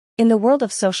In the world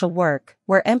of social work,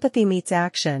 where empathy meets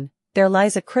action, there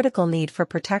lies a critical need for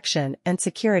protection and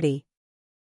security.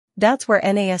 That's where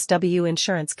NASW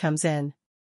Insurance comes in.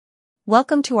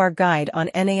 Welcome to our guide on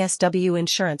NASW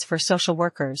Insurance for social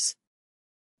workers.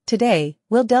 Today,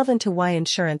 we'll delve into why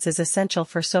insurance is essential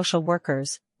for social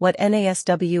workers, what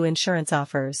NASW Insurance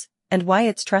offers, and why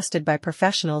it's trusted by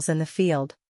professionals in the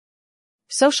field.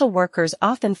 Social workers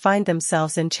often find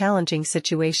themselves in challenging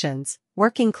situations,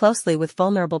 working closely with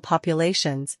vulnerable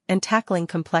populations and tackling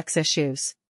complex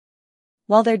issues.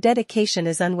 While their dedication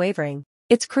is unwavering,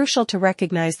 it's crucial to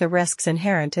recognize the risks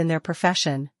inherent in their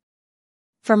profession.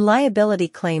 From liability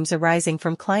claims arising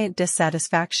from client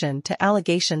dissatisfaction to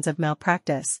allegations of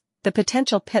malpractice, the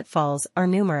potential pitfalls are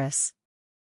numerous.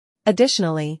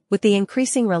 Additionally, with the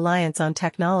increasing reliance on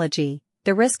technology,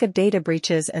 the risk of data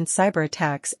breaches and cyber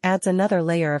attacks adds another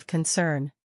layer of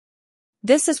concern.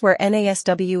 This is where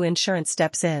NASW Insurance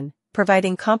steps in,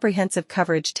 providing comprehensive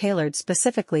coverage tailored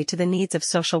specifically to the needs of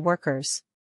social workers.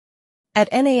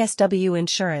 At NASW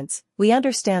Insurance, we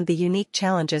understand the unique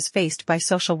challenges faced by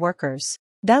social workers.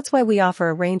 That's why we offer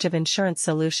a range of insurance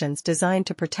solutions designed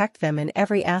to protect them in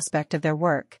every aspect of their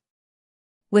work.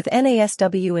 With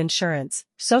NASW Insurance,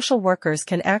 social workers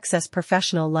can access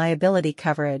professional liability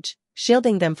coverage,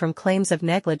 shielding them from claims of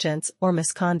negligence or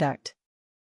misconduct.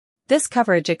 This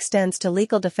coverage extends to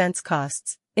legal defense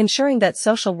costs, ensuring that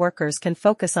social workers can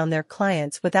focus on their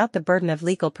clients without the burden of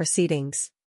legal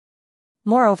proceedings.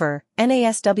 Moreover,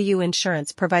 NASW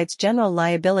Insurance provides general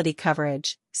liability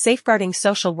coverage, safeguarding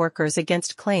social workers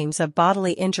against claims of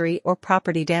bodily injury or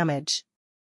property damage.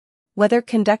 Whether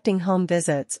conducting home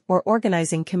visits or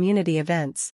organizing community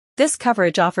events, this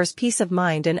coverage offers peace of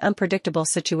mind in unpredictable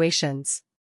situations.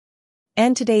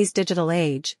 In today's digital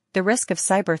age, the risk of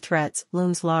cyber threats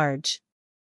looms large.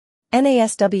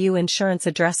 NASW Insurance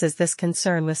addresses this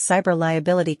concern with cyber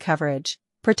liability coverage,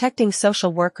 protecting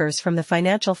social workers from the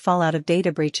financial fallout of data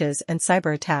breaches and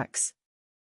cyber attacks.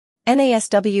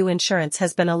 NASW Insurance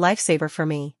has been a lifesaver for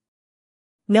me.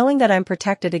 Knowing that I'm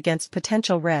protected against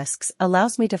potential risks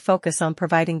allows me to focus on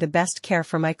providing the best care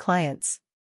for my clients.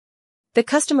 The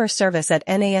customer service at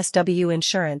NASW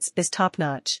Insurance is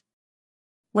top-notch.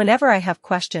 Whenever I have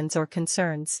questions or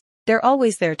concerns, they're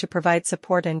always there to provide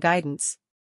support and guidance.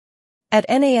 At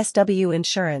NASW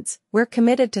Insurance, we're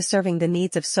committed to serving the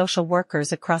needs of social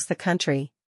workers across the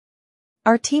country.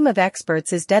 Our team of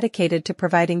experts is dedicated to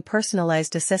providing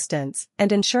personalized assistance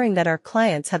and ensuring that our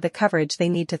clients have the coverage they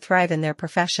need to thrive in their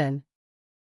profession.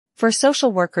 For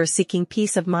social workers seeking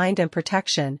peace of mind and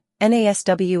protection,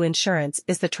 NASW Insurance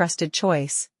is the trusted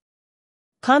choice.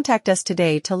 Contact us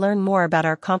today to learn more about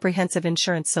our comprehensive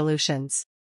insurance solutions.